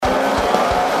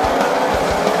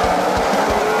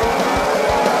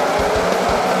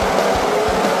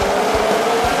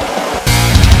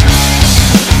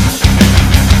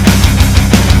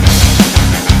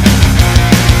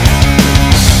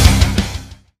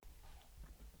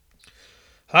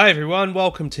Hi everyone,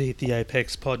 welcome to Hit the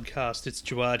Apex podcast. It's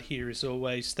Jawad here as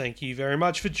always. Thank you very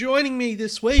much for joining me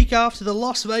this week after the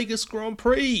Las Vegas Grand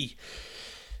Prix.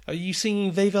 Are you singing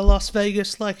Viva Las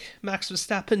Vegas like Max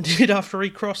Verstappen did after he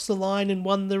crossed the line and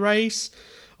won the race?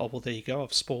 Oh, well, there you go.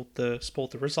 I've spoiled the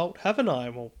result, haven't I?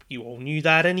 Well, you all knew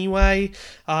that anyway.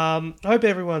 I hope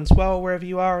everyone's well wherever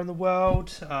you are in the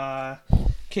world.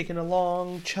 Kicking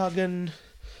along, chugging,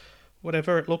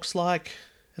 whatever it looks like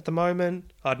at the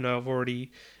moment. I don't know, I've already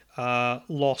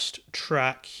lost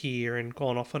track here and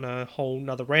gone off on a whole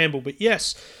nother ramble. But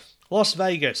yes, Las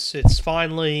Vegas, it's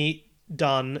finally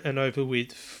done and over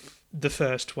with. The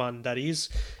first one, that is.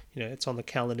 You know, it's on the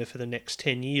calendar for the next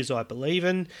 10 years, I believe.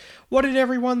 And what did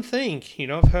everyone think? You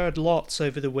know, I've heard lots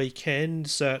over the weekend.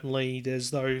 Certainly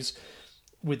there's those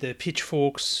with the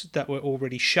pitchforks that were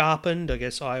already sharpened. I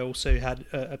guess I also had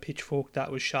a pitchfork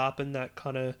that was sharpened that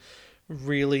kind of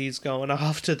really is going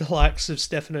after the likes of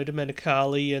Stefano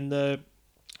Domenicali and the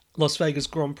Las Vegas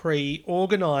Grand Prix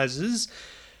organisers.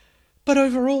 But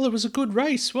overall, it was a good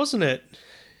race, wasn't it?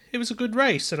 It was a good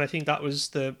race, and I think that was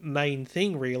the main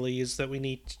thing, really, is that we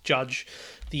need to judge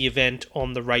the event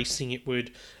on the racing it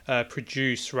would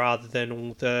produce rather than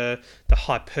all the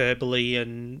hyperbole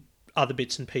and other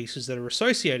bits and pieces that are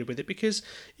associated with it, because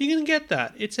you're going to get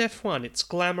that. It's F1, it's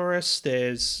glamorous.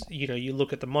 There's, you know, you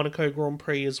look at the Monaco Grand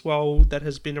Prix as well, that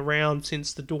has been around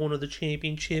since the dawn of the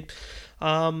championship.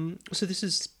 So this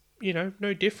is, you know,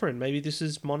 no different. Maybe this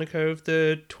is Monaco of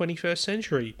the 21st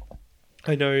century.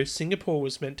 I know Singapore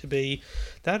was meant to be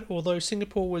that, although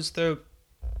Singapore was the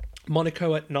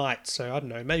Monaco at night, so I don't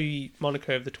know, maybe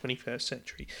Monaco of the 21st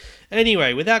century.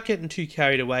 Anyway, without getting too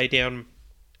carried away down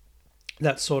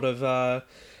that sort of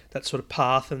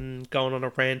path and going on a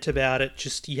rant about it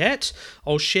just yet,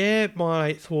 I'll share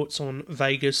my thoughts on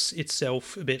Vegas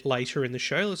itself a bit later in the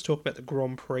show. Let's talk about the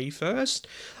Grand Prix first.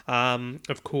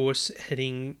 Of course,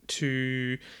 heading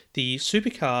to the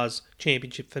Supercars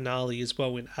Championship finale as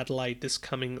well in Adelaide this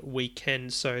coming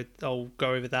weekend, so I'll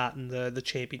go over that and the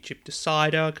Championship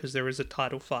decider, because there is a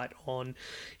title fight on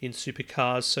in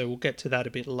Supercars, so we'll get to that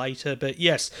a bit later. But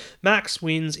yes, Max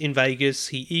wins in Vegas.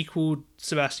 He equaled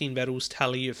Sebastian Vettel's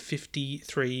tally of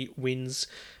 53 wins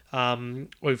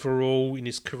overall in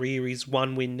his career. He's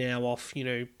one win now off, you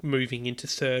know, moving into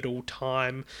third all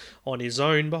time on his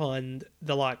own behind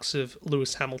the likes of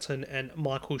Lewis Hamilton and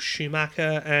Michael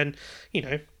Schumacher. And, you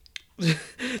know,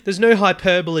 there's no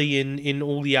hyperbole in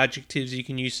all the adjectives you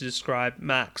can use to describe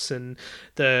Max and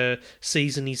the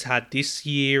season he's had this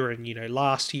year and, you know,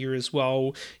 last year as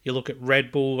well. You look at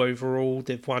Red Bull overall,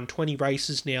 they've won 20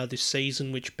 races now this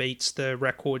season, which beats the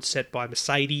record set by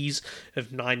Mercedes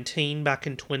of 19 back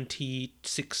in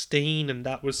 2016, and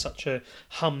that was such a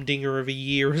humdinger of a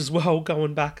year as well,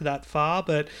 going back that far.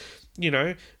 But you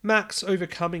know, Max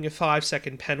overcoming a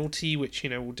 5-second penalty, which, you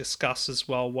know, we'll discuss as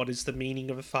well. What is the meaning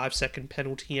of a 5-second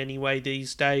penalty anyway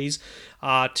these days?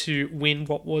 To win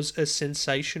what was a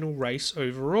sensational race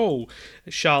overall.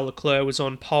 Charles Leclerc was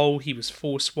on pole. He was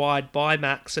forced wide by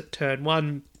Max at turn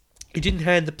 1. He didn't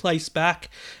hand the place back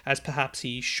as perhaps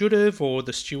he should have, or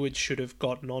the stewards should have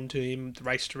gotten onto him, the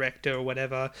race director or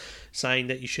whatever, saying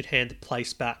that you should hand the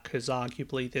place back, because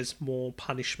arguably there's more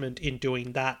punishment in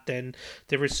doing that than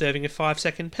there is serving a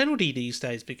 5-second penalty these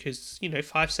days, because, you know,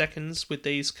 5 seconds with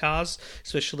these cars,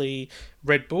 especially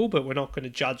Red Bull, but we're not going to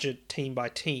judge it team by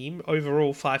team.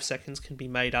 Overall, 5 seconds can be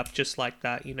made up just like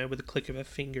that, you know, with a click of a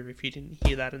finger, if you didn't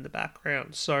hear that in the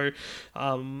background. So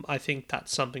I think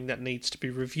that's something that needs to be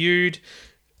reviewed.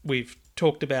 We've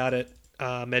talked about it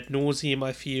ad nauseum,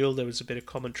 I feel. There was a bit of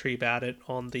commentary about it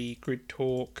on the Grid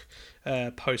Talk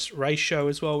post-race show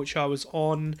as well, which I was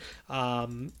on,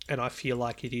 and I feel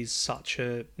like it is such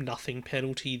a nothing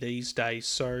penalty these days.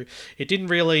 So it didn't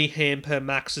really hamper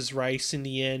Max's race in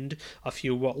the end. I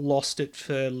feel what lost it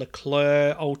for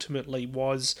Leclerc ultimately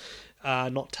was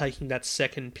not taking that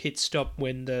second pit stop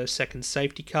when the second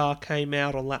safety car came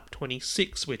out on lap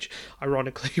 26, which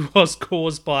ironically was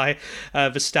caused by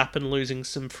Verstappen losing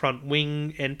some front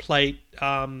wing end plate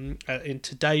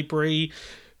into debris.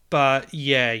 But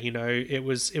yeah, you know, it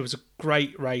was a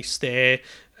great race there,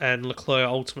 and Leclerc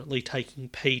ultimately taking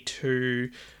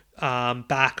P2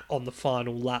 back on the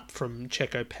final lap from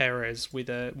Checo Perez with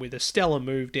a stellar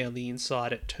move down the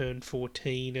inside at turn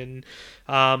 14,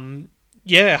 and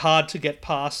yeah, hard to get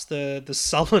past the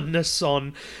sullenness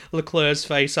on Leclerc's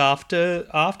face after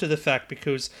the fact,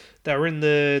 because they were in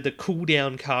the cool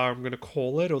down car, I'm going to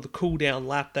call it, or the cool down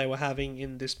lap they were having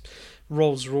in this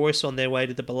Rolls Royce on their way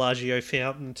to the Bellagio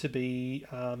fountain to be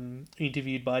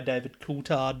interviewed by David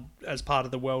Coulthard as part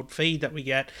of the world feed that we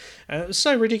get. It was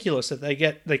so ridiculous that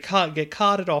they can't get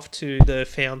carted off to the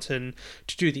fountain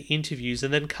to do the interviews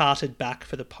and then carted back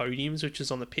for the podiums, which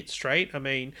is on the pit straight. I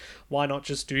mean, why not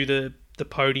just do the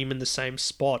podium in the same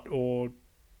spot, or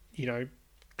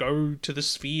go to the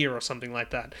Sphere or something like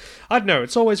that? I don't know.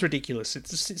 It's always ridiculous.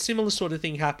 It's a similar sort of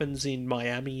thing happens in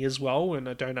Miami as well, and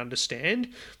I don't understand.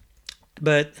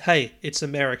 But hey, it's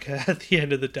America at the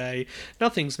end of the day.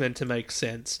 Nothing's meant to make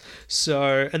sense.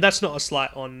 So, and that's not a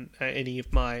slight on any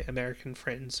of my American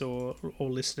friends or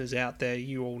listeners out there.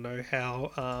 You all know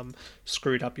how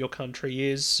screwed up your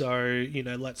country is. So,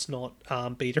 let's not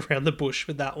beat around the bush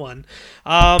with that one.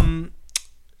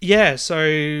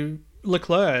 So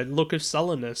Leclerc, look of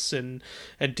sullenness and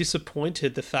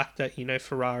disappointed the fact that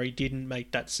Ferrari didn't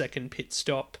make that second pit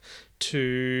stop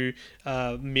to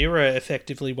mirror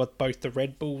effectively what both the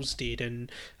Red Bulls did,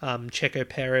 and Checo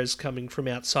Perez coming from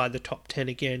outside the top 10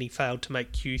 again. He failed to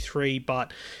make Q3,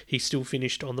 but he still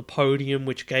finished on the podium,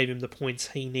 which gave him the points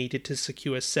he needed to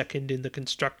secure second in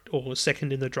the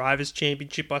second in the Drivers'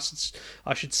 Championship,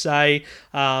 I should say.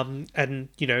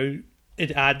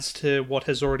 It adds to what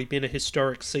has already been a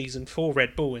historic season for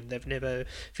Red Bull, and they've never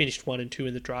finished 1 and 2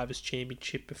 in the Drivers'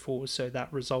 Championship before, so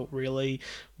that result really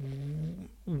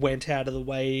went out of the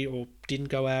way, or didn't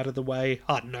go out of the way.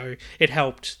 I don't know. It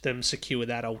helped them secure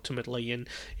that ultimately, and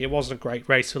it wasn't a great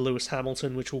race for Lewis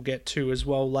Hamilton, which we'll get to as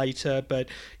well later. But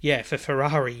yeah, for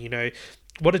Ferrari,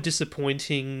 what a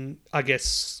disappointing, I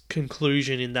guess,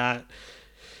 conclusion in that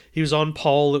he was on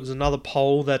pole. It was another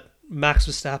pole that Max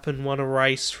Verstappen won a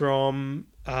race from.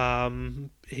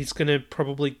 He's going to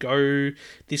probably go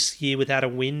this year without a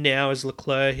win now, as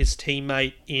Leclerc, his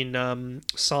teammate in Carlos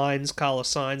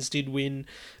Sainz, did win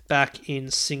back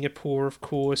in Singapore, of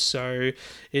course. So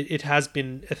it has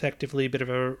been effectively a bit of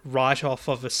a write-off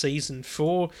of a season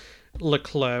for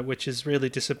Leclerc, which is really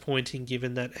disappointing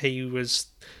given that he was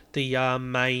the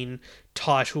main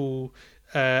title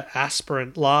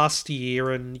aspirant last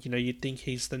year, and you'd think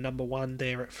he's the number one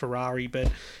there at Ferrari, but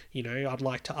I'd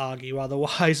like to argue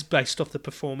otherwise based off the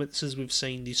performances we've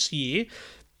seen this year.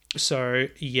 So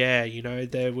yeah,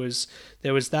 there was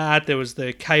that. There was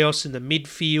the chaos in the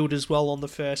midfield as well on the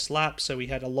first lap. So we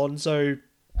had Alonso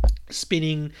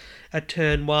spinning at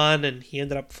turn 1, and he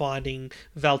ended up finding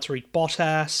Valtteri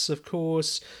Bottas, of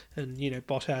course, and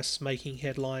Bottas making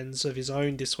headlines of his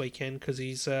own this weekend because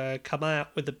he's come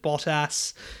out with the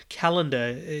Bottas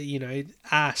calendar,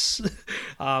 ass,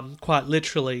 quite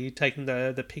literally taking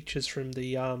the pictures from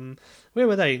the where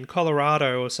were they, in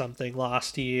Colorado or something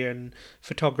last year, and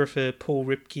photographer Paul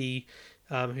Ripke,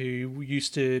 who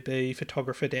used to be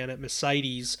photographer down at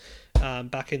Mercedes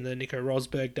back in the Nico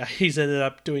Rosberg days, ended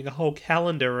up doing a whole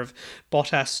calendar of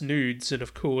Bottas nudes, and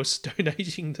of course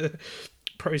donating the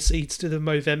proceeds to the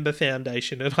Movember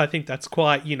Foundation. And I think that's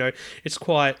quite, it's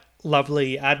quite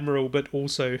lovely, admirable, but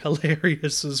also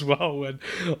hilarious as well. And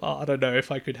I don't know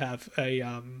if I could have a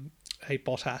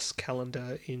Bottas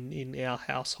calendar in our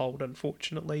household,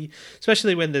 unfortunately,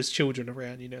 especially when there's children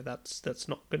around. That's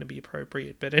not going to be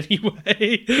appropriate. But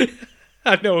anyway,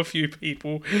 I know a few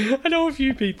people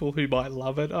who might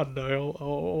love it. I don't know.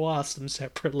 I'll ask them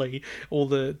separately. All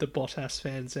the Bottas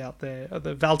fans out there,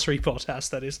 the Valtteri Bottas,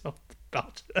 that is, not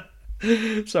but.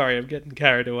 Sorry, I'm getting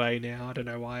carried away now. I don't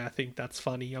know why I think that's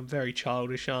funny. I'm very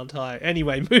childish, aren't I?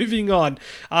 Anyway, moving on.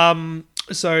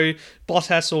 So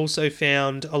Bottas also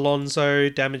found Alonso,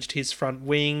 damaged his front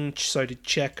wing. So did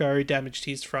Checo, damaged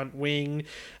his front wing.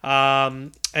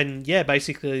 And yeah,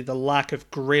 basically the lack of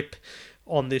grip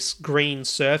on this green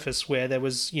surface where there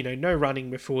was, no running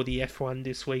before the F1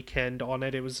 this weekend on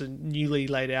it. It was a newly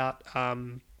laid out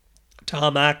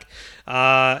tarmac,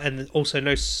 and also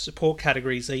no support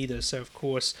categories either, so of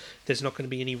course there's not going to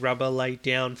be any rubber laid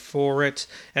down for it,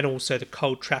 and also the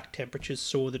cold track temperatures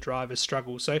saw the drivers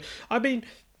struggle. So I mean,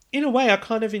 in a way I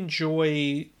kind of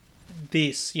enjoy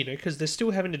this, because they're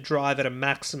still having to drive at a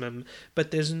maximum, but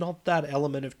there's not that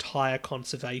element of tyre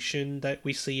conservation that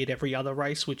we see at every other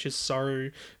race, which is so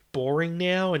boring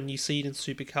now, and you see it in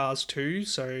supercars too.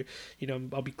 So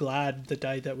I'll be glad the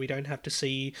day that we don't have to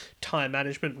see tyre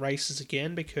management races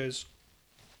again, because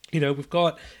we've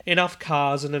got enough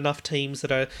cars and enough teams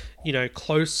that are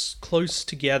close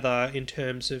together in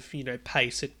terms of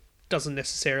pace. doesn't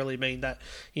necessarily mean that,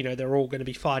 they're all going to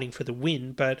be fighting for the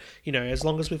win. But, as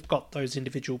long as we've got those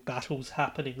individual battles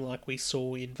happening like we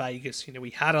saw in Vegas,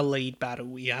 we had a lead battle,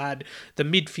 we had the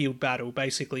midfield battle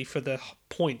basically for the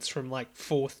points from like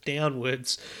fourth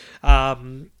downwards,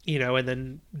 and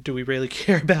then do we really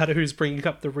care about who's bringing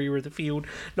up the rear of the field?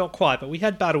 Not quite, but we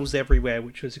had battles everywhere,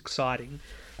 which was exciting.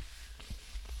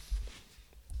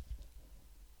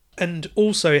 And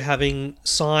also having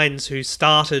Sainz, who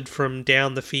started from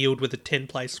down the field with a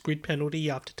 10-place grid penalty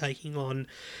after taking on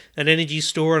an energy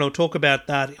store, and I'll talk about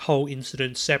that whole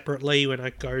incident separately when I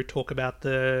go talk about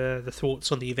the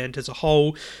thoughts on the event as a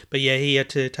whole. But yeah, he had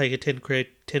to take a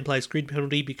 10-place grid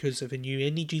penalty because of a new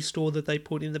energy store that they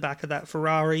put in the back of that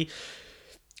Ferrari.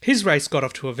 His race got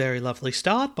off to a very lovely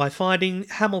start by finding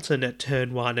Hamilton at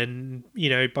turn 1, and,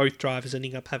 both drivers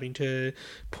ending up having to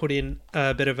put in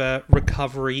a bit of a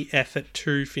recovery effort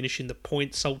to finish in the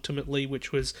points ultimately,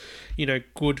 which was,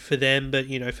 good for them. But,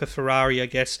 for Ferrari, I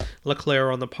guess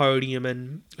Leclerc on the podium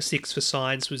and 6 for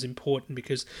Sainz was important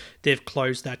because they've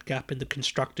closed that gap in the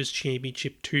Constructors'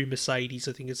 Championship to Mercedes.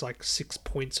 I think it's like 6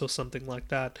 points or something like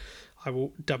that. I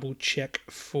will double check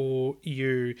for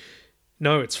you.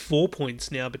 No, it's 4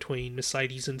 points now between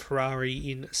Mercedes and Ferrari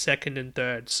in second and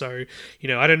third. So,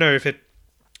 I don't know if it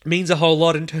means a whole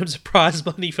lot in terms of prize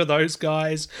money for those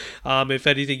guys. If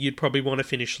anything, you'd probably want to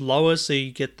finish lower so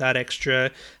you get that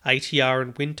extra ATR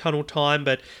and wind tunnel time.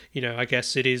 But, I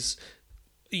guess it is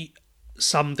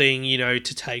something,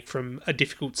 to take from a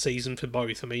difficult season for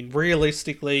both. I mean,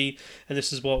 realistically, and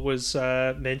this is what was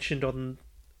mentioned on,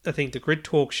 I think, the Grid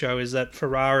Talk show, is that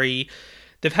Ferrari,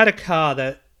 they've had a car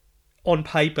that on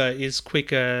paper is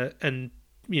quicker and,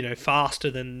 faster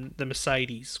than the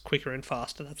Mercedes. Quicker and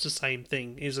faster, that's the same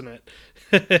thing, isn't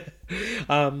it?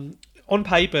 On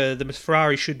paper, the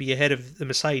Ferrari should be ahead of the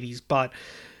Mercedes, but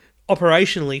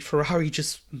operationally, Ferrari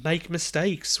just make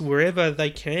mistakes wherever they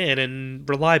can, and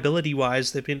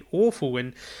reliability-wise, they've been awful.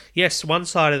 And yes, one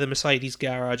side of the Mercedes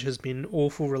garage has been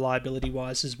awful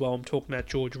reliability-wise as well. I'm talking about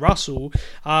George Russell.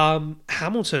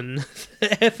 Hamilton,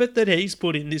 the effort that he's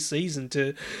put in this season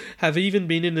to have even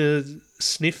been in a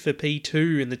sniff for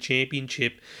P2 in the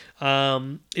championship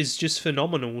is just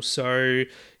phenomenal. So,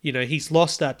 he's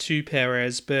lost that to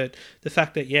Perez, but the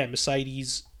fact that,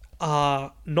 Mercedes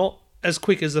are not as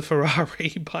quick as the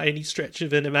Ferrari by any stretch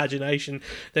of an imagination.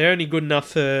 They're only good enough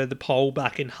for the pole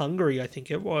back in Hungary, I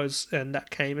think it was, and that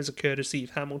came as a courtesy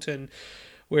of Hamilton,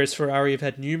 whereas Ferrari have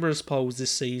had numerous poles this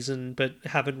season but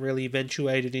haven't really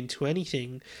eventuated into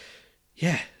anything.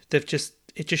 Yeah, it just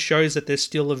shows that they're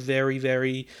still a very,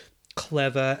 very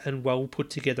clever and well put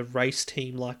together race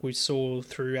team like we saw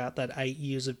throughout that 8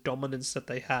 years of dominance that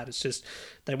they had. It's just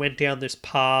they went down this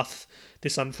path,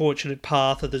 this unfortunate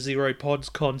path of the zero pods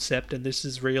concept, and this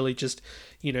is really just,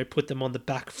 put them on the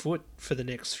back foot for the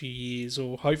next few years,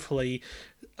 or hopefully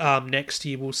next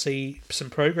year we'll see some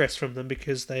progress from them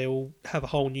because they'll have a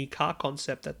whole new car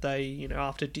concept that they,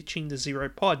 after ditching the zero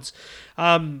pods.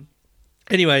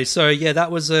 Anyway, so yeah,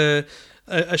 that was a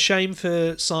shame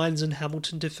for Sainz and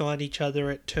Hamilton to find each other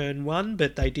at turn 1,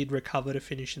 but they did recover to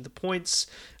finish in the points,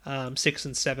 6th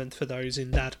and 7th for those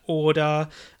in that order.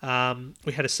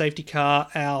 We had a safety car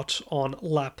out on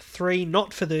lap 3,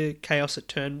 not for the chaos at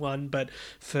turn 1, but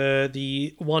for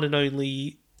the one and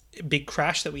only big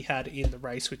crash that we had in the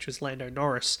race, which was Lando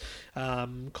Norris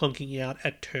clunking out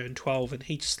at turn 12, and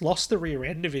he just lost the rear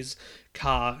end of his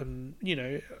car, and,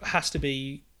 has to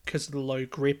be because of the low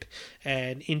grip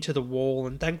and into the wall,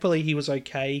 and thankfully he was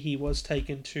okay. He was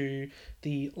taken to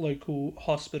the local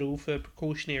hospital for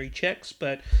precautionary checks,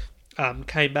 but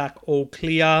came back all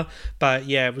clear. But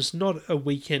yeah, it was not a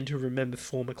weekend to remember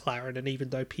for McLaren, and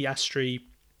even though Piastri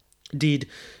did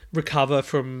recover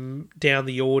from down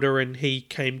the order and he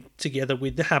came together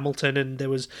with Hamilton, and there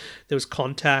was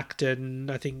contact, and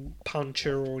I think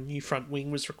puncture or new front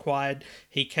wing was required,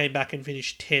 he came back and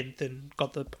finished 10th and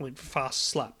got the point for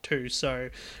fast lap too. So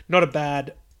not a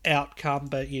bad outcome,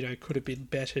 but could have been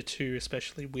better too,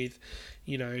 especially with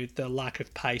the lack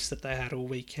of pace that they had all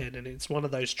weekend. And it's one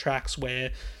of those tracks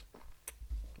where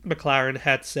McLaren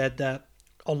had said that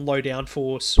on low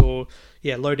downforce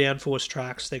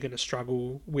tracks, they're going to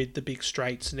struggle with the big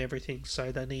straights and everything.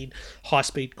 So they need high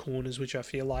speed corners, which I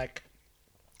feel like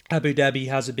Abu Dhabi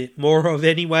has a bit more of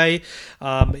anyway,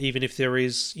 even if there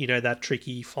is, that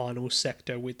tricky final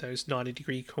sector with those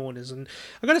 90-degree corners. And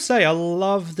I've got to say, I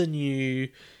love the new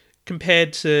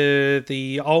compared to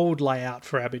the old layout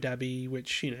for Abu Dhabi,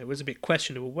 which was a bit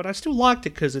questionable, but I still liked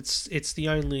it because it's the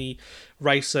only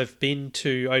race I've been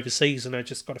to overseas, and I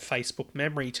just got a Facebook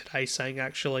memory today saying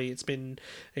actually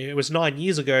it was 9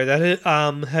 years ago that it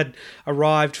had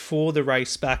arrived for the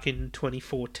race back in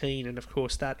 2014, and of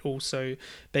course that also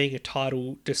being a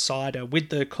title decider with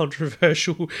the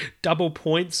controversial double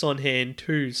points on hand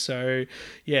too. So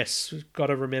yes, got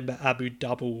to remember Abu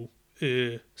Dhabi.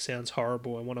 Sounds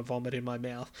horrible. I want to vomit in my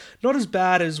mouth. Not as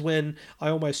bad as when I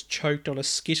almost choked on a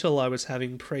Skittle I was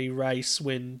having pre-race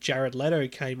when Jared Leto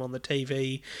came on the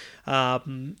TV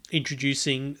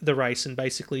introducing the race and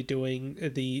basically doing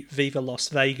the Viva Las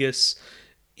Vegas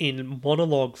in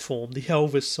monologue form, the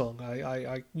Elvis song.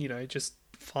 I just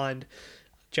find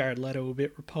Jared Leto a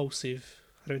bit repulsive.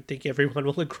 I don't think everyone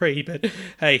will agree, but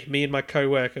hey, me and my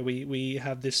co-worker, we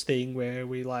have this thing where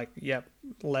we yep,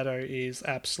 Leto is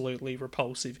absolutely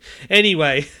repulsive.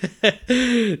 Anyway,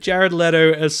 Jared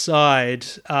Leto aside,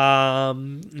 now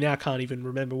I can't even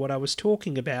remember what I was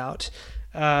talking about.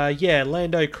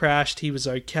 Lando crashed, he was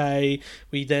okay.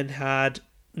 We then had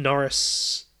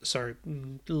Norris,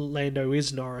 Lando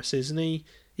is Norris, isn't he?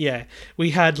 Yeah,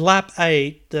 we had lap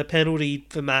 8, the penalty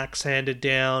for Max handed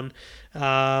down,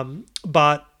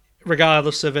 but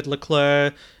regardless of it,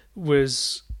 Leclerc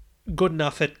was good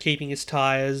enough at keeping his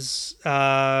tyres,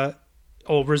 or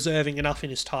reserving enough in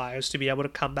his tyres to be able to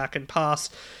come back and pass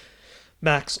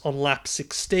Max on lap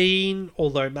 16,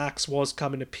 although Max was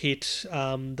coming to pit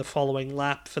the following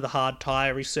lap for the hard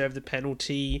tyre. He served the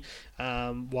penalty,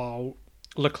 while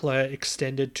Leclerc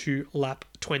extended to lap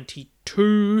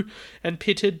 22 and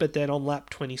pitted, but then on lap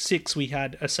 26 we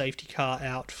had a safety car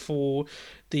out for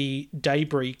the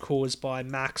debris caused by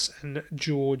Max and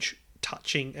George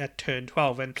touching at turn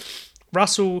 12. And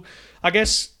Russell, I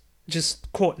guess,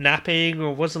 just caught napping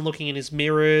or wasn't looking in his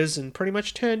mirrors and pretty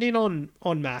much turned in on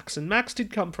Max. And Max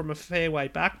did come from a fair way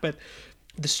back, but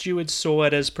the stewards saw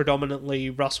it as predominantly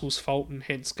Russell's fault and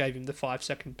hence gave him the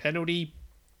 5-second penalty.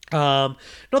 Not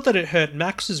that it hurt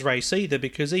Max's race either,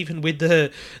 because even with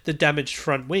the damaged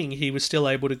front wing, he was still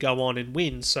able to go on and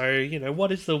win. So,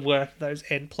 what is the worth of those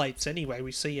end plates anyway?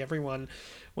 We see everyone,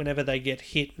 whenever they get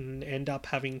hit and end up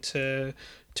having to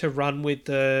run with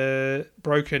the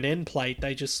broken end plate,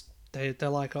 they're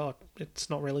like, oh, it's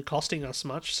not really costing us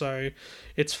much, so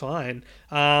it's fine.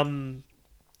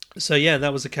 So yeah,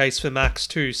 that was the case for Max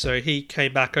too. So he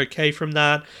came back okay from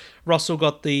that. Russell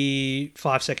got the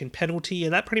 5-second penalty,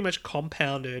 and that pretty much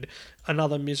compounded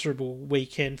another miserable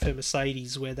weekend for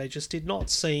Mercedes, where they just did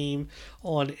not seem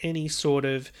on any sort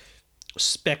of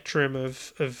spectrum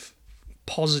of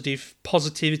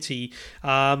positivity.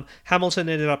 Hamilton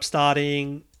ended up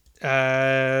starting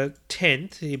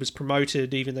 10th. He was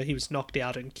promoted even though he was knocked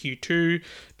out in Q2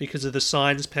 because of the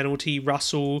Sainz penalty.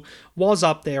 Russell was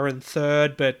up there in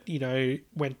 3rd, but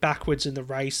went backwards in the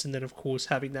race, and then of course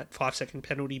having that 5-second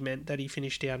penalty meant that he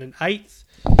finished down in 8th.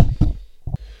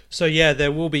 So yeah,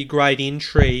 there will be great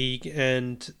intrigue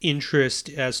and interest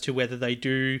as to whether they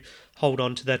do hold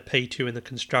on to that P2 in the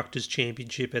Constructors'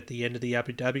 Championship at the end of the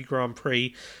Abu Dhabi Grand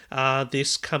Prix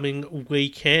this coming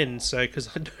weekend. So, because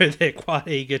I know they're quite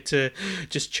eager to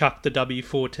just chuck the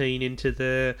W14 into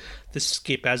the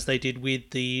skip as they did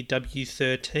with the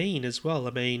W13 as well.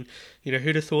 I mean,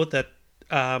 who'd have thought that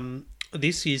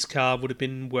this year's car would have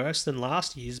been worse than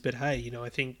last year's? But hey, I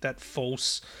think that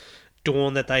false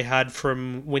dawn that they had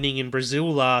from winning in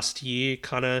Brazil last year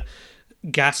kind of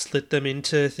gaslit them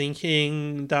into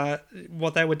thinking that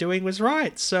what they were doing was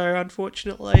right. So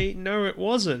unfortunately, no, it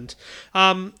wasn't.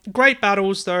 Great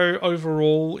battles though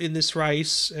overall in this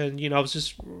race, and I was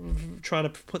just trying to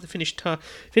put the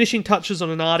finishing touches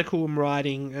on an article I'm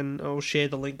writing, and I'll share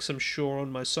the links I'm sure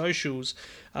on my socials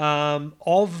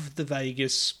of the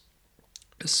Vegas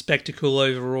spectacle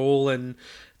overall and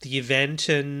the event.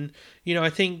 And I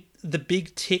think the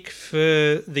big tick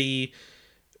for the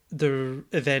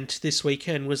event this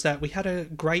weekend was that we had a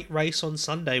great race on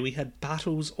Sunday. We had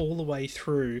battles all the way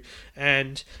through,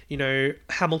 and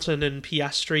Hamilton and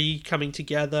Piastri coming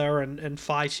together and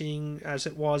fighting as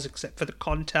it was, except for the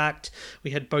contact.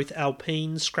 We had both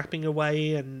Alpines scrapping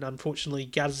away, and unfortunately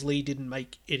Gasly didn't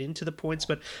make it into the points,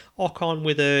 but Ocon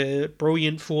with a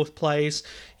brilliant 4th place.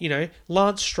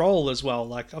 Lance Stroll as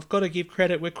well. I've got to give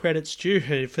credit where credit's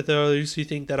due. For those who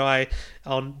think that I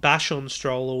bash on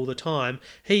Stroll all the time,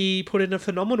 he put in a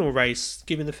phenomenal race,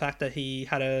 given the fact that he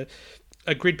had a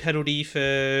grid penalty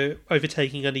for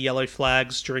overtaking under yellow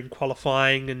flags during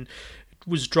qualifying and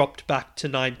was dropped back to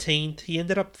 19th. He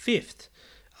ended up 5th.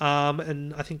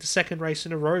 and I think the second race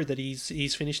in a row that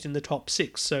he's finished in the top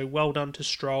 6. So well done to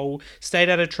Stroll. Stayed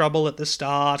out of trouble at the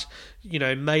start.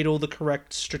 Made all the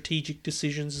correct strategic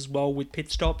decisions as well with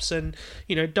pit stops, and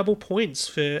double points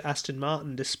for Aston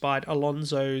Martin despite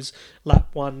Alonso's lap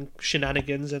 1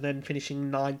 shenanigans and then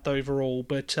finishing 9th overall.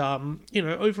 But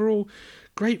overall,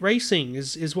 great racing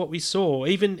is what we saw.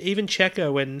 Even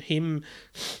Checo and him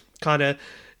kind of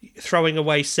throwing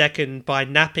away second by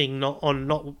napping not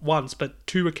once but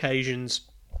 2 occasions,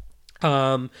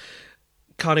 kind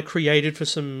of created for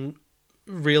some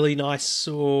really nice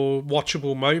or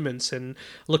watchable moments. And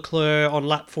Leclerc on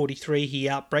lap 43, he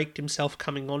outbraked himself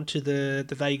coming onto the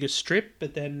Vegas strip,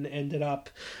 but then ended up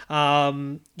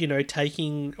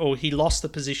taking, or he lost the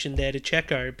position there to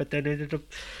Checo, but then ended up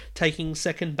taking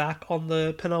second back on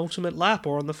the penultimate lap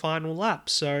or on the final lap.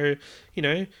 So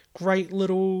great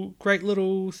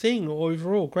little thing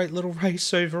overall, great little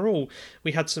race overall.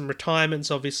 We had some retirements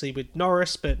obviously with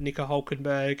Norris, but Nico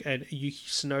Hulkenberg and Yuki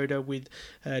Tsunoda with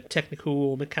technical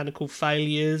or mechanical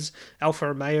failures. Alfa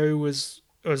Romeo was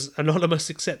anonymous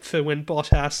except for when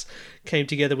Bottas came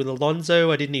together with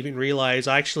Alonso. I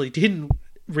actually didn't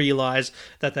realise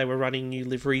that they were running new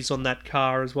liveries on that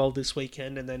car as well this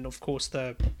weekend. And then of course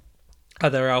the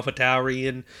other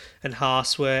AlphaTauri and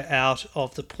Haas were out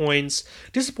of the points.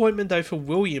 Disappointment though for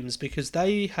Williams, because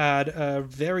they had a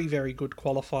very, very good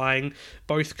qualifying,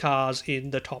 both cars in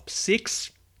the top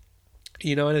 6.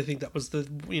 And I think that was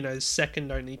the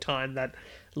second only time that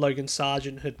Logan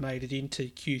Sargent had made it into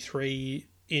Q3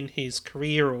 in his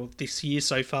career or this year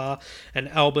so far, and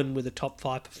Albon with a top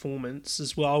 5 performance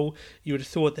as well. You would have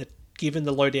thought that given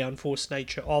the low downforce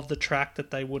nature of the track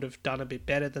that they would have done a bit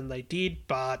better than they did,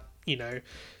 but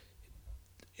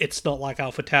it's not like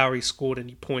AlphaTauri scored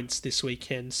any points this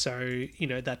weekend, so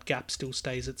that gap still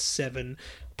stays at 7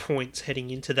 points heading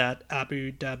into that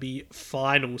Abu Dhabi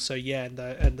final. So yeah,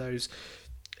 and those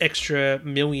extra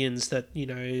millions that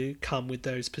come with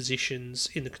those positions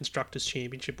in the Constructors'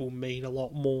 Championship will mean a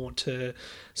lot more to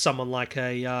someone like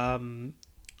a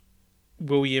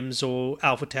Williams or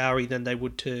AlphaTauri than they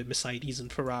would to Mercedes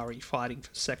and Ferrari fighting for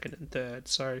second and third.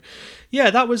 So yeah,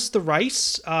 that was the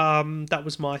race. That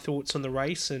was my thoughts on the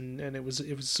race, and it was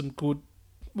some good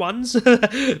ones.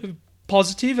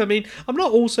 Positive. I mean, I'm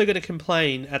not also going to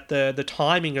complain at the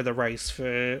timing of the race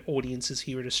for audiences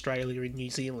here in Australia and New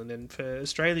Zealand, and for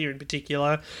Australia in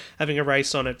particular, having a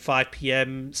race on at 5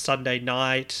 p.m. Sunday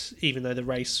night, even though the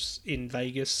race in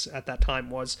Vegas at that time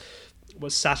was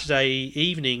Saturday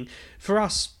evening. For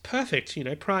us, perfect,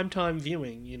 primetime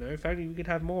viewing, if only we could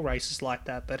have more races like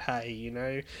that. But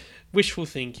hey, wishful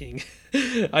thinking.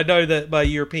 I know that my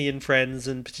European friends,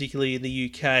 and particularly in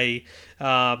the UK,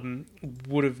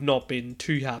 would have not been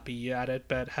too happy at it,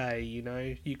 but hey,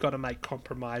 you've got to make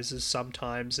compromises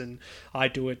sometimes, and I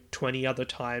do it 20 other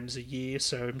times a year,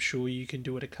 so I'm sure you can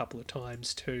do it a couple of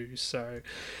times too. So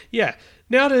yeah,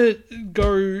 now to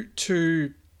go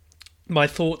to my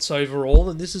thoughts overall,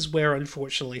 and this is where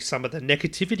unfortunately some of the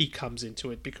negativity comes into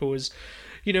it, because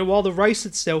while the race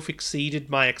itself exceeded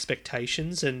my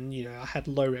expectations, and I had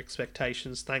low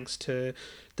expectations thanks to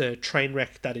the train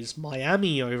wreck that is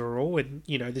Miami overall, and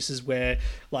this is where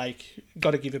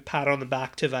got to give a pat on the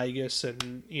back to Vegas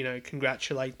and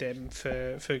congratulate them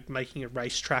for making a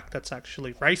racetrack that's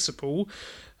actually raceable.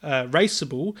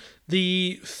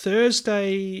 The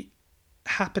Thursday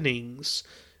happenings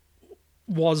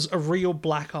was a real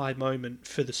black eye moment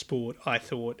for the sport, I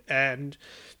thought. And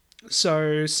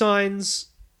so Sainz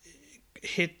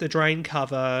hit the drain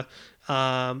cover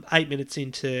 8 minutes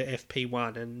into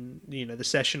FP1, and the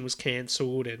session was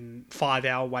cancelled, and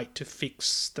 5-hour wait to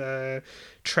fix the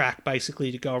track, basically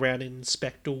to go around and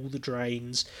inspect all the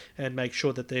drains and make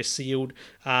sure that they're sealed.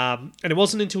 And it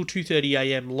wasn't until 2:30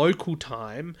 a.m. local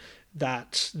time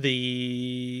that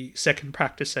the second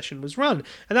practice session was run,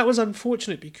 and that was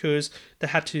unfortunate because they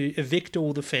had to evict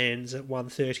all the fans at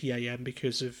 1:30 a.m.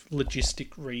 because of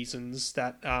logistic reasons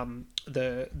that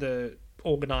the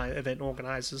event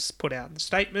organisers put out in the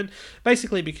statement,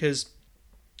 basically because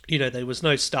there was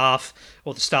no staff,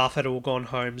 or the staff had all gone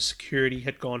home, security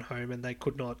had gone home, and they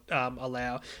could not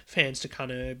allow fans to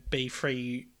kind of be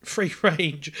free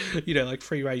range, like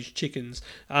free range chickens.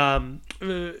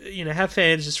 Have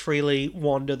fans just freely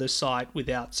wander the site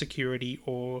without security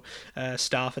or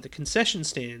staff at the concession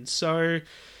stands. So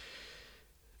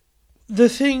the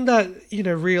thing that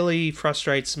really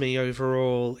frustrates me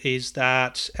overall is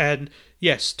that, and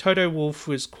yes, Toto Wolff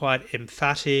was quite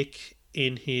emphatic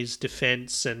in his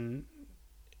defence, and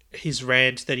his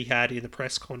rant that he had in the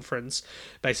press conference,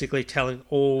 basically telling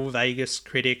all Vegas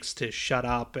critics to shut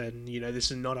up and, this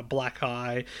is not a black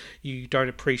eye. You don't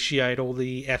appreciate all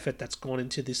the effort that's gone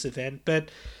into this event.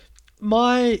 But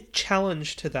my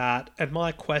challenge to that and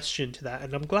my question to that,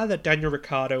 and I'm glad that Daniel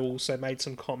Ricciardo also made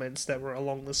some comments that were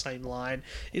along the same line,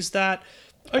 is that,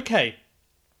 okay,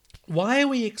 why are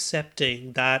we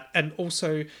accepting that, and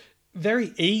also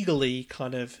very eagerly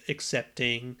kind of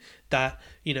accepting that,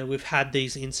 we've had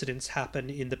these incidents happen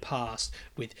in the past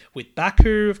with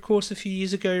Baku, of course, a few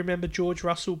years ago. Remember, George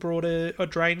Russell brought a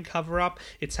drain cover up.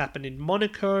 It's happened in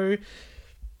Monaco.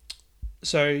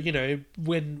 So,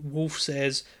 when Wolf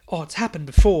says, oh, it's happened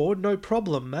before, no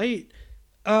problem, mate.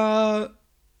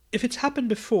 If it's happened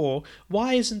before,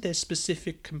 why isn't there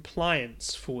specific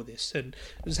compliance for this? And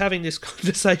I was having this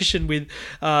conversation with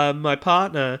my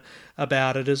partner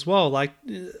about it as well. Like,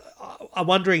 I'm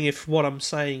wondering if what I'm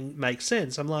saying makes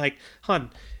sense. I'm like, hun,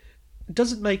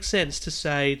 does it make sense to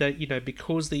say that,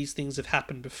 because these things have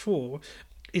happened before,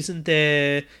 isn't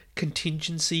there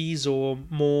contingencies or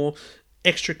more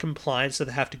extra compliance that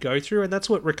they have to go through? And that's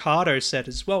what Ricardo said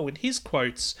as well in his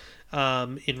quotes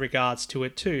in regards to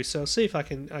it too. So I'll see if I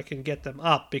can get them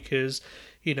up, because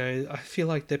I feel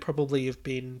like they probably have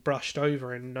been brushed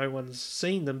over and no one's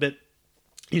seen them. But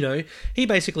he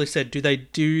basically said, do they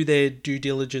do their due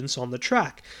diligence on the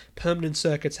track? Permanent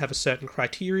circuits have a certain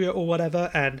criteria or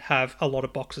whatever and have a lot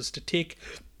of boxes to tick,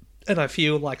 and I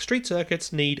feel like street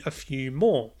circuits need a few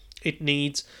more. It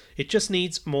just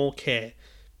needs more care.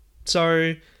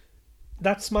 So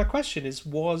that's my question, is,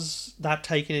 was that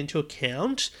taken into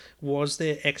account? Was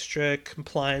there extra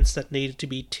compliance that needed to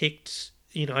be ticked?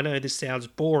 I know this sounds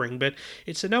boring, but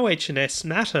it's an OH&S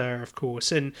matter, of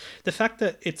course. And the fact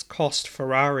that it's cost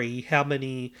Ferrari how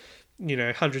many,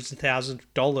 hundreds of thousands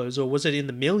of dollars, or was it in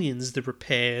the millions, the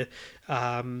repair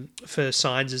for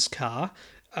Sainz's car,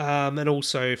 and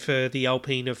also for the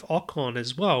Alpine of Ocon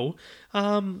as well.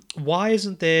 Why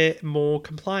isn't there more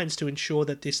compliance to ensure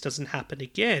that this doesn't happen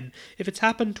again? If it's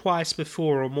happened twice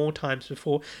before or more times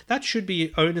before, that should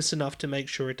be onus enough to make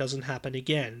sure it doesn't happen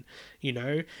again,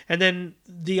 And then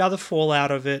the other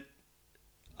fallout of it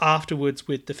afterwards,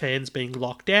 with the fans being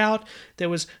locked out, there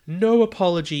was no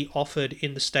apology offered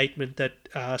in the statement that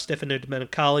Stefano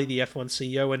Domenicali, the F1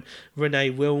 CEO, and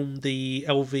Renee Wilm, the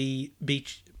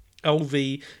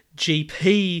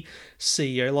LVGP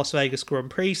CEO, Las Vegas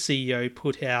Grand Prix CEO,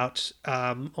 put out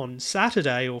on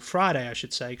Saturday, or Friday I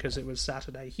should say, because it was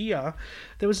Saturday here.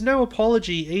 There was no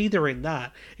apology either in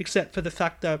that, except for the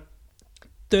fact that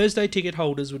Thursday ticket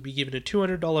holders would be given a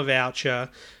 $200 voucher,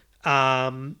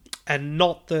 and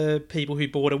not the people who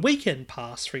bought a weekend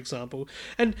pass, for example.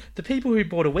 And the people who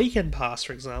bought a weekend pass,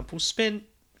 for example, spent,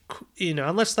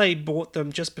 unless they bought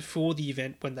them just before the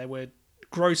event when they were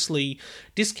grossly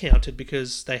discounted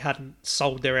because they hadn't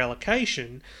sold their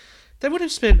allocation, they would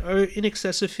have spent in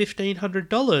excess of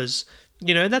 $1,500.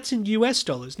 That's in US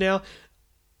dollars. Now,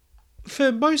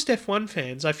 for most F1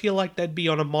 fans, I feel like they'd be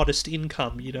on a modest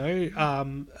income,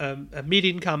 a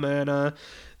mid-income earner,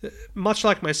 much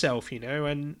like myself,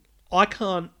 and I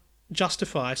can't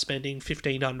justify spending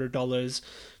 $1,500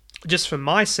 just for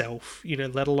myself,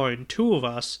 let alone two of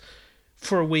us,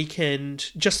 for a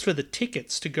weekend just for the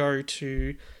tickets to go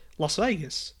to Las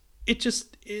Vegas.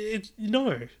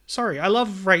 No, sorry. I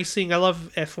love racing. I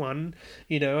love F1,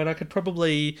 and I could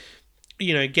probably,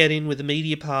 get in with a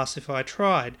media pass if I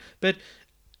tried. But,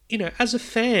 as a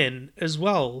fan as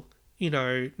well,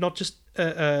 not just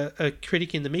a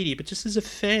critic in the media, but just as a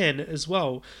fan as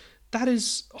well, that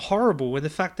is horrible. And the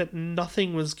fact that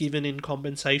nothing was given in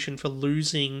compensation for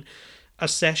losing a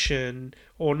session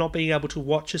or not being able to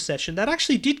watch a session that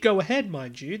actually did go ahead,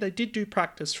 mind you. They did do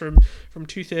practice from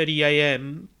 2:30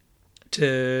 a.m.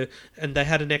 and they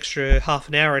had an extra half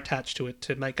an hour attached to it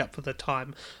to make up for the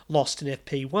time lost in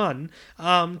FP1,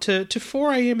 to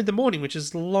 4 a.m. in the morning, which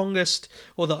is the longest,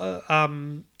 or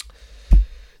the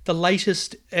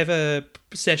latest ever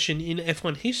session in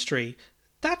F1 history.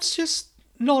 That's just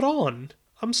not on.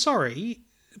 I'm sorry.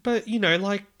 But,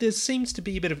 there seems to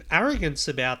be a bit of arrogance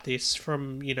about this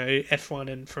from,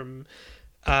 F1 and from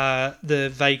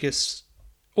the Vegas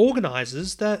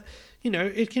organisers that,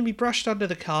 it can be brushed under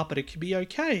the carpet, it can be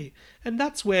okay. And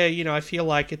that's where, I feel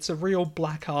like it's a real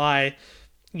black eye,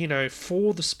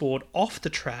 for the sport off the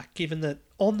track, given that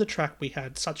on the track we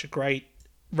had such a great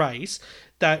race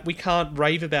that we can't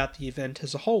rave about the event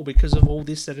as a whole because of all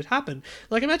this that had happened.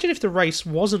 Like, imagine if the race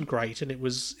wasn't great and it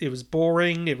was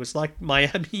boring, it was like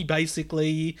Miami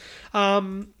basically.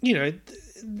 They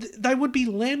would be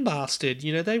lambasted,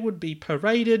 they would be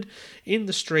paraded in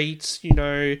the streets,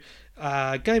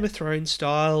 Game of Thrones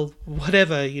style,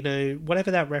 whatever,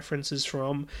 whatever that reference is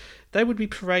from, they would be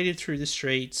paraded through the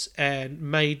streets and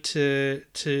made to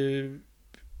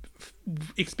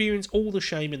experience all the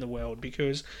shame in the world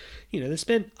because, they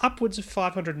spent upwards of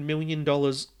 $500 million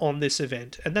on this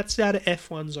event, and that's out of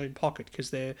F1's own pocket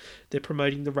because they're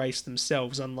promoting the race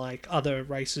themselves, unlike other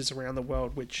races around the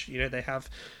world, which, they have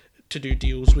to do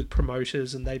deals with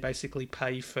promoters and they basically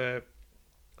pay for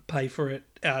it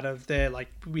out of there, like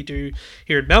we do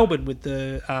here in Melbourne with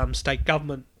the state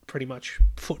government pretty much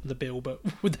footing the bill, but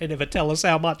they never tell us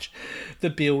how much the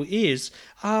bill is.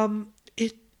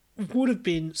 It would have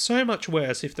been so much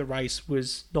worse if the race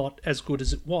was not as good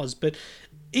as it was, but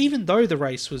even though the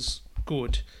race was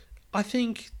good, I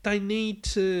think they need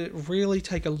to really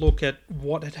take a look at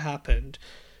what had happened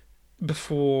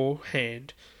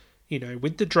beforehand,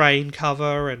 with the drain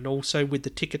cover and also with the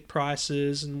ticket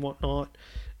prices and whatnot,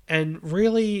 and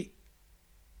really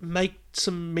make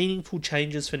some meaningful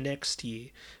changes for next year.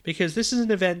 Because this is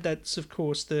an event that's, of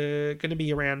course, going to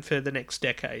be around for the next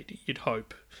decade, you'd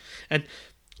hope. And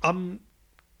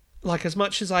as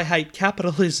much as I hate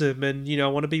capitalism and, I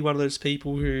want to be one of those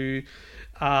people who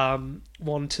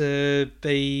want to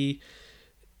be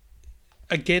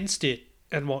against it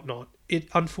and whatnot, it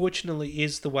unfortunately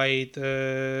is the way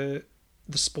the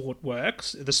sport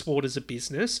works. The sport is a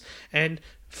business, and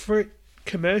for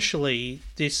commercially,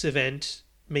 this event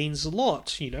means a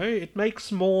lot. It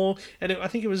makes more, and I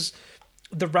think it was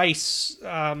the race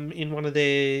in one of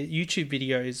their YouTube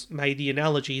videos made the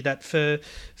analogy that for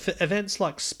events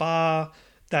like Spa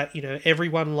that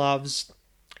everyone loves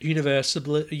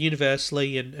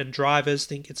universally and drivers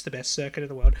think it's the best circuit in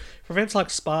the world, for events like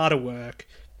Spa to work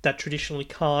that traditionally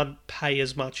can't pay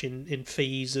as much in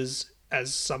fees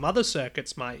as some other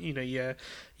circuits might, your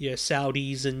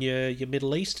Saudis and your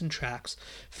Middle Eastern tracks,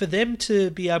 for them to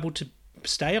be able to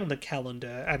stay on the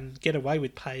calendar and get away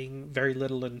with paying very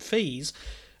little in fees,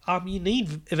 you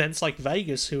need events like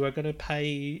Vegas who are going to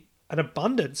pay an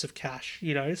abundance of cash,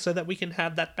 so that we can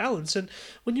have that balance. And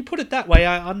when you put it that way,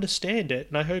 I understand it,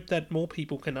 and I hope that more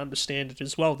people can understand it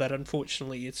as well, that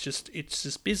unfortunately it's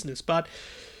just business. But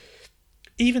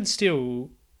even still,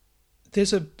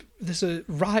 there's a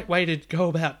right way to go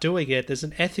about doing it. There's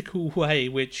an ethical way,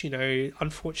 which,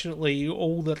 unfortunately,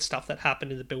 all that stuff that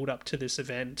happened in the build-up to this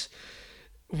event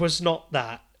was not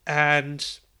that.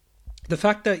 And the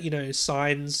fact that,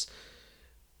 Sainz,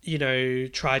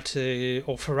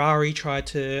 Ferrari tried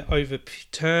to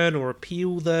overturn or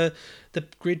appeal the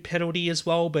grid penalty as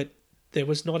well, but there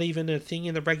was not even a thing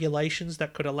in the regulations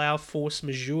that could allow force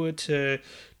majeure to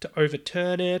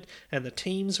overturn it, and the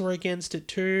teams were against it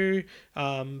too.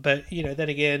 But then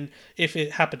again, if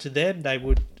it happened to them, they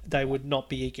would not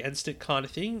be against it, kind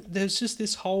of thing. There's just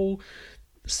this whole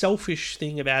selfish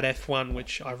thing about F1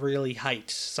 which I really hate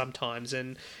sometimes.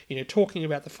 And talking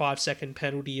about the 5-second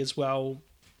penalty as well,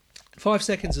 5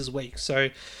 seconds is weak. So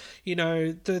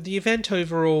the event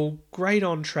overall, great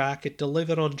on track, it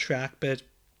delivered on track, but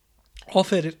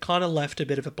off it kind of left a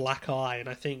bit of a black eye. And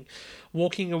I think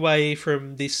walking away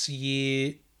from this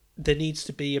year, there needs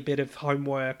to be a bit of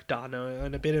homework done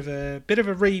and a bit of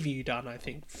a review done, I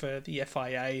think, for the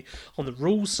FIA on the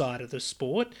rules side of the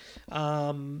sport,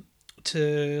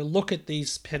 to look at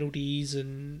these penalties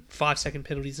and 5-second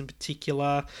penalties in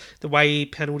particular, the way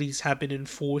penalties have been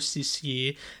enforced this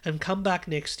year, and come back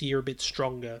next year a bit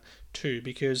stronger too.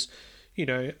 Because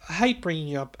I hate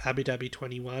bringing up Abu Dhabi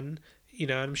 21.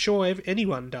 I'm sure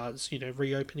anyone does,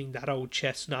 reopening that old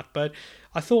chestnut. But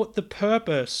I thought the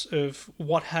purpose of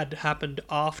what had happened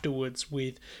afterwards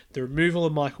with the removal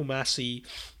of Michael Massey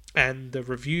and the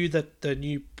review that the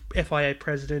new FIA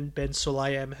president, Ben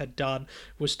Sulayem, had done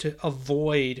was to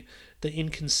avoid the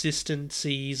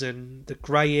inconsistencies and the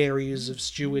grey areas of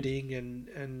stewarding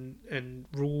and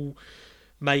rule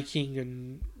making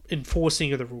and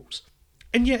enforcing of the rules.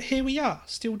 And yet here we are,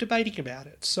 still debating about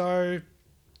it. So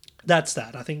that's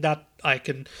that. I think that I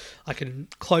can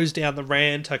close down the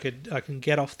rant. I can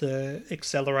get off the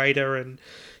accelerator and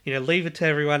leave it to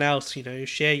everyone else.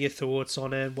 Share your thoughts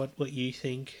on it, what you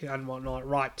think and whatnot.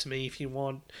 Write to me if you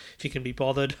want, if you can be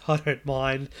bothered. I don't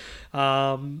mind.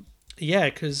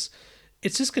 Because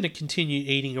it's just going to continue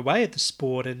eating away at the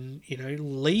sport, and we're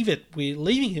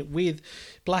leaving it with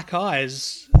black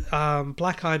eyes,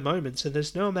 black eye moments, and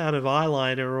there's no amount of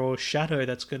eyeliner or shadow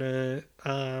that's going to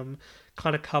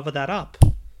kind of cover that up.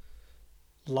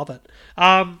 Love it.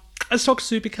 Let's talk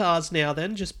supercars now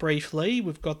then, just briefly.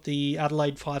 We've got the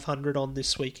Adelaide 500 on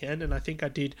this weekend, and I think I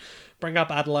did bring up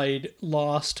Adelaide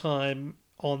last time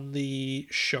on the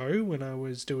show when I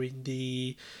was doing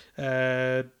the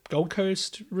Gold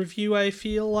Coast review, I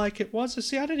feel like it was.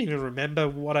 See, I don't even remember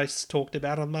what I talked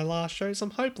about on my last shows.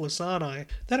 I'm hopeless, aren't I?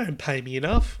 They don't pay me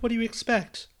enough. What do you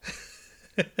expect?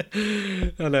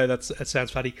 I know that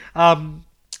sounds funny.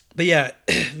 But yeah,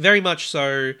 very much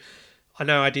so. I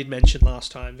know I did mention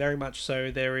last time, very much so,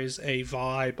 there is a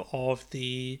vibe of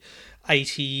the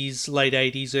 80s, late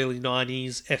 80s, early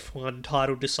 90s F1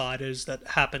 title deciders that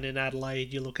happen in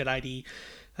Adelaide. You look at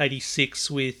 86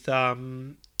 with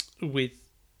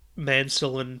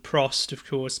Mansell and Prost, of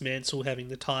course, Mansell having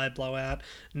the tyre blowout,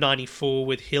 94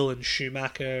 with Hill and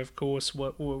Schumacher, of course,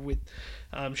 with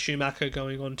Schumacher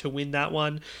going on to win that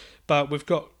one. But we've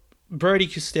got Brody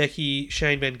Kostecki,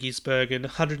 Shane Van Gisbergen,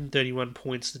 131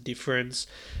 points the difference.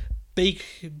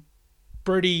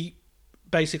 Brody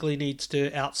basically needs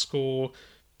to outscore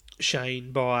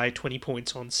Shane by 20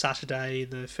 points on Saturday in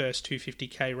the first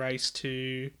 250k race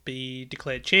to be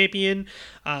declared champion.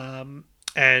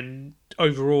 And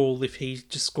overall, if he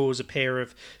just scores a pair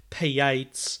of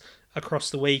P8s across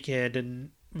the weekend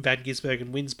and Van Gisbergen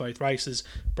wins both races,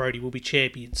 Brody will be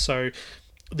champion. So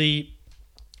the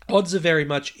odds are very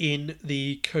much in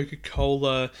the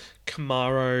Coca-Cola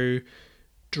Camaro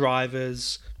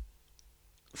drivers'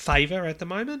 favour at the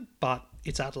moment, but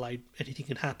it's Adelaide. Anything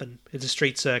can happen. It's a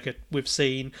street circuit. We've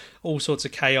seen all sorts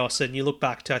of chaos, and you look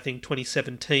back to, I think,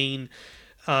 2017,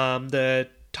 the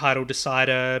title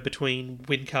decider between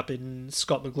Whincup and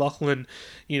Scott McLaughlin.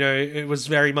 It was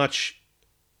very much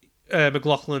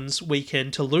McLaughlin's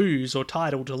weekend to lose, or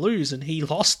title to lose, and he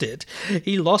lost it.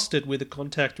 He lost it with a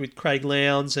contact with Craig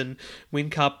Lowndes, and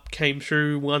Whincup came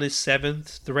through, won his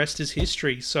 7th. The rest is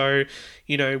history. So,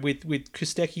 with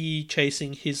Kostecki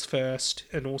chasing his first,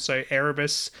 and also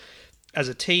Erebus as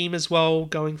a team as well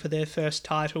going for their first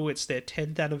title. It's their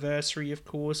 10th anniversary, of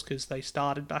course, because they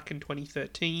started back in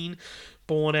 2013.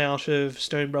 Born out of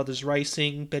Stone Brothers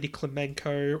Racing, Betty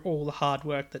Clemenco, all the hard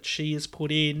work that she has put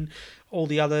in, all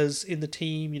the others in the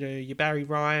team, your Barry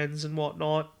Ryans and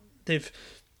whatnot. They've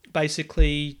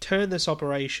basically turned this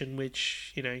operation,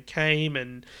 which, came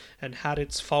and had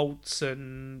its faults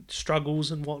and struggles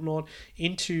and whatnot,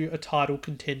 into a title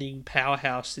contending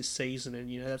powerhouse this season.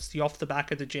 And, that's the off the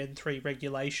back of the Gen 3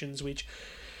 regulations, which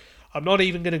I'm not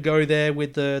even going to go there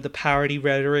with the parody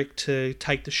rhetoric to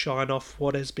take the shine off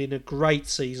what has been a great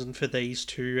season for these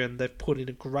two, and they've put in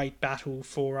a great battle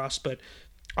for us, but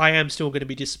I am still going to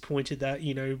be disappointed that,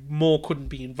 more couldn't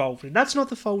be involved. And that's not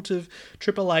the fault of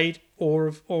Triple Eight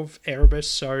or of Erebus,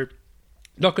 so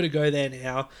not going to go there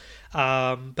now.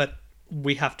 But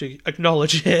we have to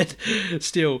acknowledge it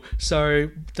still.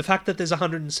 So the fact that there's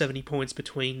 170 points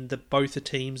between both the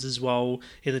teams as well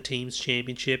in the teams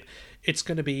championship, it's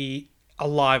going to be a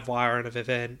live wire of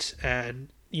event. And,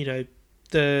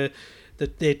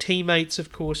 their teammates,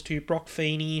 of course, too, Brock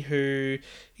Feeney, who,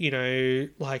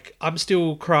 I'm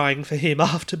still crying for him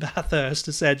after Bathurst,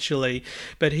 essentially,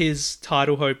 but his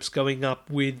title hopes going up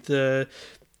with the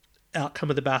outcome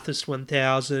of the Bathurst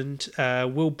 1000.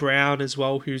 Will Brown as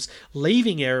well, who's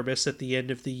leaving Erebus at the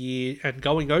end of the year and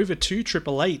going over to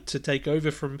Triple Eight to take over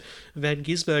from Van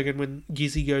Gisbergen when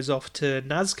Gizzy goes off to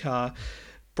NASCAR.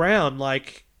 Brown,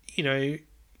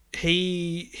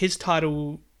 his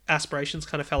title aspirations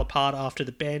kind of fell apart after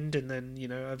the bend, and then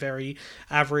a very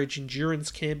average endurance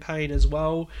campaign as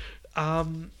well.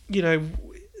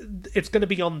 It's going to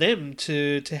be on them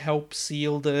to help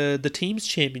seal the teams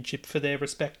championship for their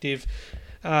respective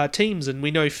teams, and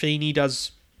we know Feeney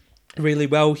does really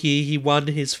well here. He won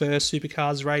his first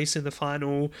Supercars race in the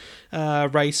final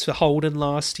race for Holden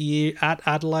last year at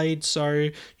Adelaide, so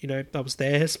that was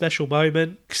their special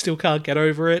moment. Still can't get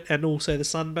over it, and also the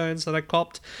sunburns that I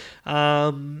copped.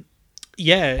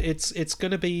 It's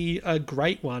going to be a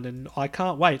great one, and I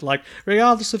can't wait.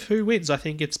 Regardless of who wins, I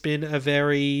think it's been a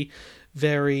very,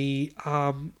 very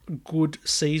good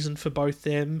season for both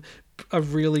them. A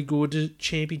really good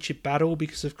championship battle,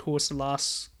 because of course the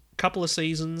last couple of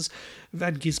seasons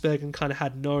Van Gisbergen kind of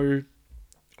had no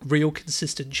real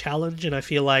consistent challenge, and I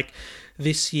feel like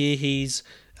this year he's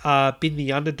been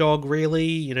the underdog,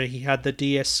 really. He had the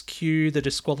DSQ, the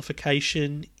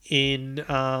disqualification in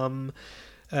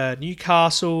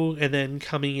Newcastle, and then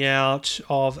coming out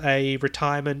of a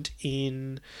retirement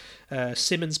in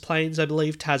Simmons Plains, I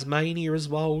believe, Tasmania as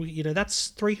well. That's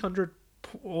 300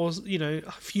 or a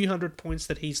few hundred points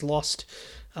that he's lost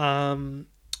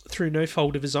through no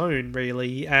fault of his own,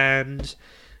 really. And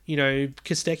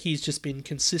Kostecki's just been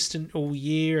consistent all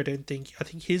year. I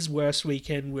think his worst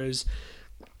weekend was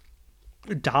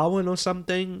Darwin or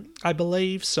something, I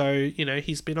believe. So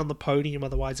he's been on the podium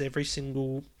otherwise every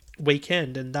single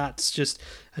weekend, and that's just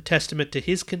a testament to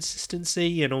his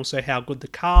consistency and also how good the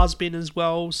car's been as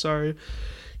well. So,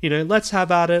 let's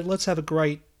have at it. Let's have a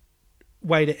great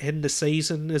way to end the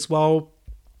season as well.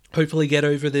 Hopefully get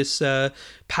over this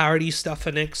parody stuff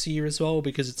for next year as well,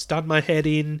 because it's done my head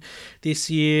in this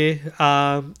year.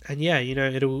 And yeah,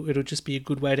 it'll just be a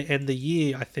good way to end the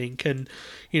year, I think. And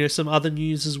some other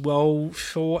news as well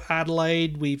for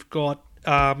Adelaide. We've got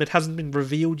it hasn't been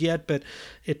revealed yet, but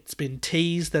it's been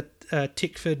teased that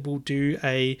Tickford will do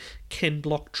a Ken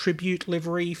Block tribute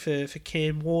livery for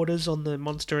Cam Waters on the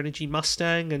Monster Energy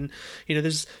Mustang. And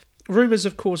there's rumours,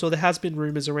 of course, or there has been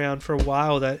rumours around for a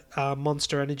while that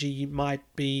Monster Energy might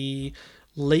be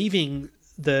leaving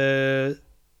that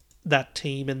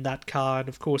team and that car. And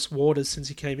of course, Waters, since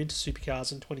he came into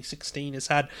Supercars in 2016, has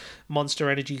had Monster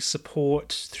Energy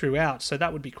support throughout. So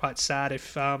that would be quite sad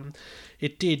if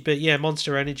it did. But yeah,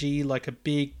 Monster Energy, like a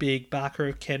big backer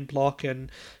of Ken Block,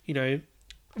 and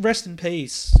rest in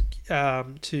peace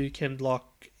to Ken Block.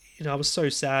 I was so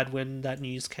sad when that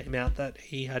news came out that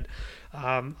he had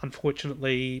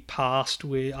unfortunately passed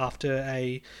after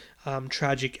a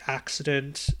tragic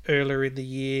accident earlier in the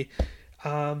year.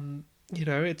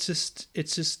 It's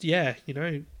just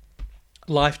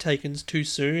life taken too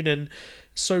soon, and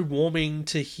so warming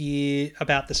to hear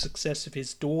about the success of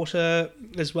his daughter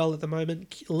as well at the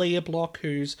moment, Leah Block,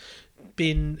 who's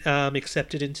been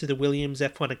accepted into the Williams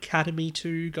F1 Academy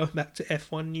too, going back to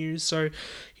F1 news. So,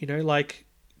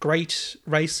 great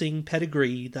racing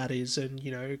pedigree, that is, and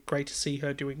great to see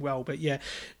her doing well. But yeah,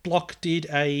 Block did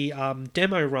a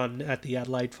demo run at the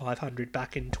Adelaide 500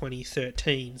 back in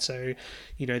 2013. So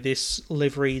this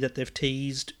livery that they've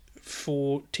teased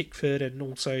for Tickford, and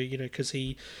also because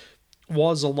he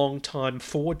was a long time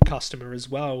Ford customer as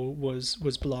well, was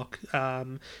Block,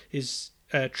 is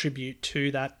a tribute to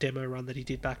that demo run that he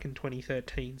did back in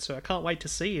 2013. So I can't wait to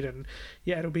see it, and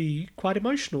yeah, it'll be quite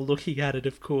emotional looking at it,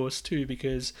 of course, too,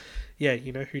 because yeah,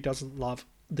 who doesn't love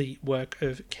the work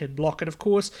of Ken Block? And of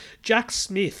course, Jack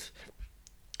Smith.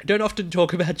 I don't often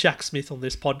talk about Jack Smith on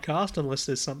this podcast unless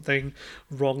there's something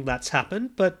wrong that's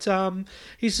happened, but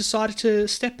he's decided to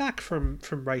step back from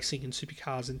racing in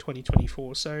supercars in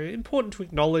 2024. So important to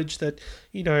acknowledge that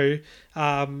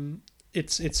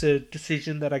it's a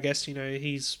decision that I guess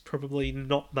he's probably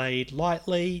not made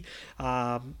lightly,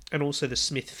 and also the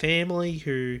Smith family,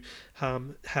 who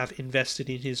have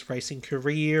invested in his racing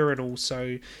career, and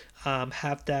also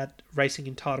have that racing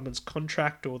entitlements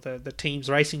contract, or the team's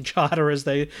racing charter as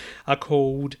they are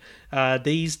called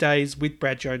these days, with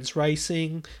Brad Jones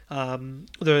Racing.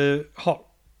 The hot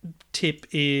tip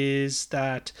is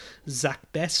that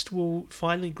Zach Best will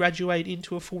finally graduate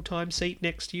into a full-time seat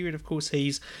next year, and of course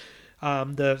he's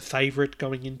the favourite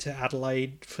going into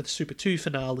Adelaide for the Super 2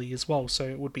 finale as well, so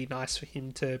it would be nice for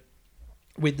him to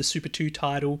win the Super 2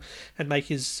 title and make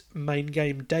his main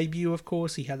game debut. Of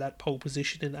course, he had that pole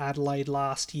position in Adelaide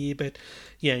last year, but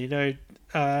yeah,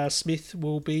 Smith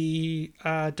will be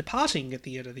departing at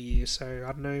the end of the year, so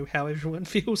I don't know how everyone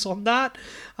feels on that.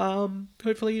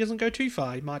 Hopefully he doesn't go too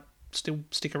far. He might still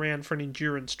stick around for an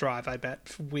endurance drive, I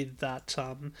bet, with that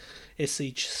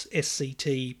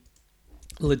SCT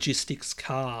logistics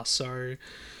car. So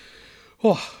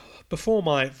before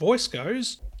my voice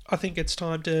goes, I think it's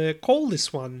time to call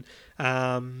this one.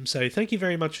 So thank you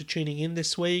very much for tuning in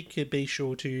this week. Be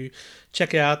sure to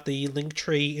check out the link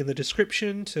tree in the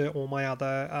description to all my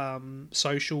other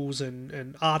socials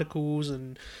and articles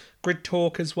and Grid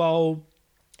Talk as well.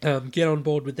 Get on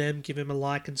board with them, give him a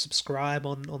like and subscribe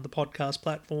on the podcast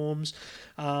platforms.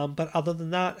 But other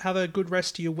than that, have a good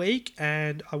rest of your week,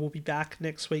 and I will be back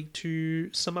next week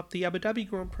to sum up the Abu Dhabi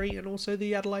Grand Prix and also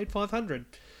the Adelaide 500.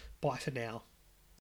 Bye for now.